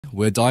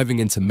we're diving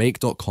into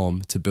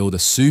Make.com to build a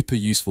super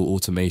useful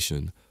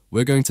automation.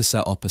 We're going to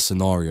set up a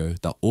scenario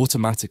that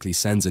automatically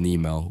sends an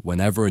email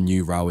whenever a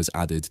new row is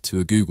added to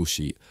a Google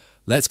Sheet.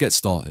 Let's get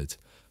started.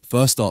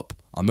 First up,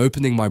 I'm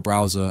opening my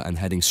browser and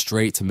heading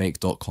straight to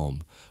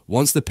Make.com.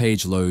 Once the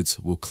page loads,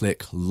 we'll click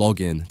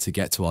Login to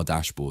get to our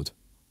dashboard.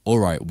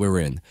 Alright, we're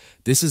in.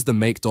 This is the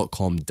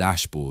Make.com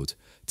dashboard.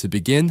 To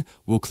begin,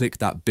 we'll click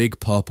that big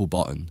purple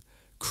button,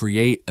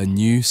 Create a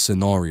New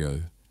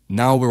Scenario.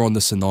 Now we're on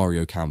the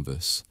scenario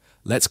canvas.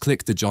 Let's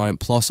click the giant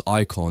plus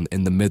icon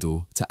in the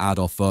middle to add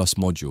our first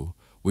module.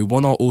 We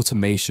want our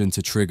automation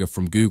to trigger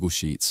from Google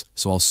Sheets,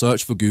 so I'll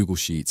search for Google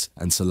Sheets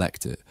and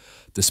select it.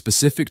 The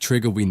specific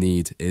trigger we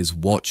need is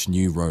Watch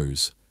New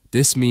Rows.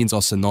 This means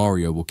our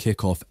scenario will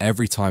kick off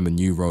every time a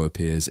new row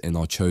appears in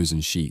our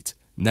chosen sheet.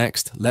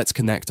 Next, let's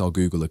connect our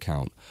Google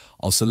account.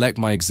 I'll select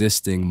my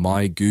existing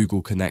My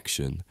Google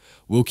connection.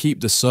 We'll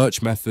keep the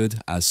search method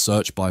as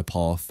search by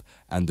path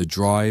and the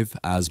drive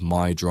as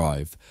My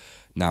Drive.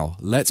 Now,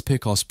 let's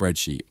pick our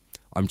spreadsheet.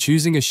 I'm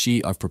choosing a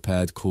sheet I've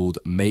prepared called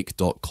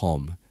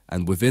Make.com,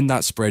 and within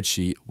that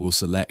spreadsheet, we'll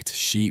select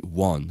Sheet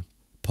 1.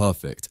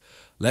 Perfect.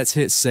 Let's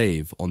hit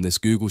Save on this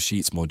Google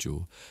Sheets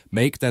module.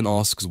 Make then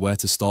asks where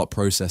to start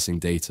processing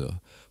data.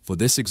 For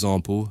this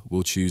example,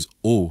 we'll choose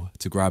All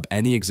to grab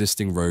any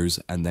existing rows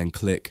and then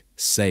click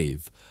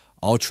Save.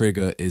 Our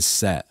trigger is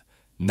set.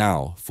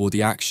 Now, for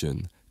the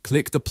action,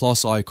 click the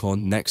plus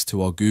icon next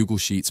to our Google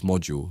Sheets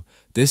module.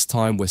 This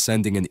time we're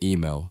sending an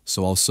email,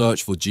 so I'll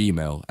search for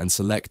Gmail and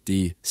select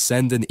the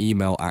Send an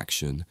Email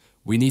action.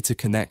 We need to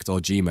connect our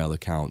Gmail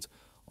account.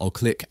 I'll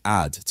click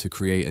Add to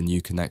create a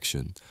new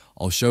connection.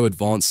 I'll show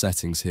advanced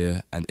settings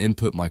here and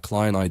input my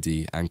client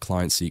ID and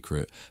client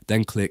secret,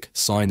 then click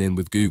Sign in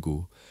with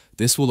Google.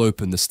 This will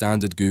open the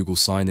standard Google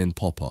sign-in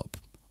pop-up.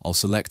 I'll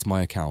select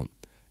my account.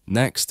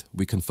 Next,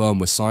 we confirm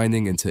we're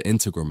signing into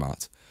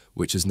Integromat,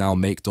 which is now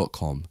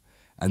Make.com,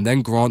 and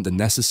then grant the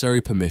necessary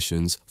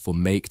permissions for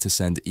Make to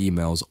send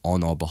emails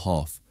on our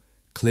behalf.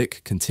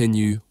 Click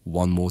Continue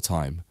one more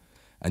time.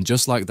 And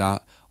just like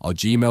that, our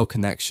Gmail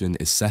connection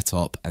is set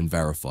up and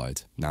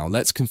verified. Now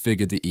let's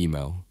configure the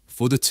email.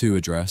 For the To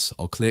address,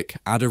 I'll click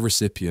Add a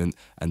Recipient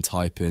and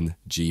type in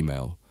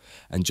Gmail.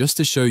 And just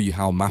to show you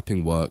how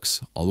mapping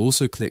works, I'll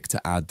also click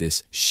to add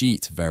this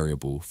Sheet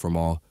variable from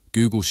our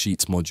Google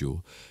Sheets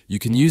module. You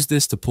can use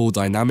this to pull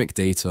dynamic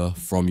data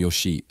from your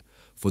sheet.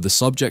 For the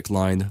subject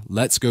line,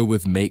 let's go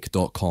with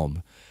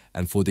Make.com.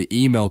 And for the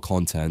email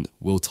content,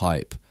 we'll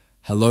type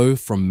Hello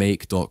from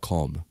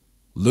Make.com.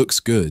 Looks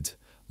good.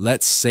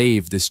 Let's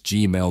save this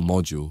Gmail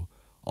module.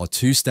 Our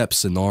two-step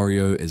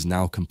scenario is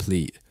now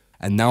complete.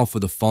 And now for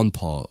the fun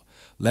part.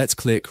 Let's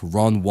click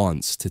Run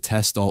Once to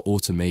test our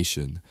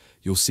automation.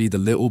 You'll see the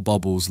little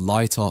bubbles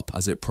light up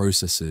as it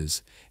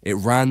processes. It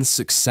ran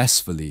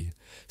successfully.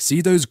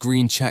 See those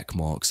green check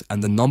marks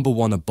and the number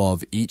 1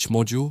 above each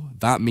module?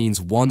 That means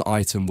one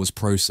item was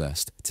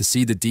processed. To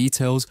see the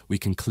details, we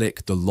can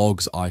click the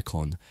Logs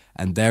icon,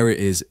 and there it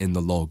is in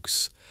the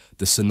logs.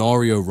 The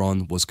scenario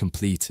run was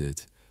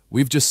completed.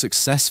 We've just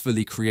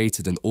successfully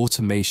created an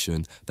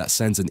automation that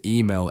sends an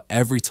email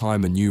every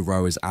time a new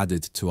row is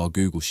added to our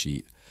Google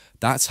Sheet.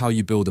 That's how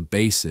you build a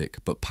basic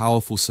but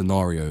powerful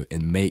scenario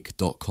in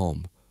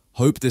Make.com.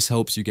 Hope this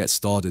helps you get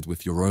started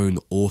with your own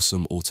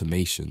awesome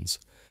automations.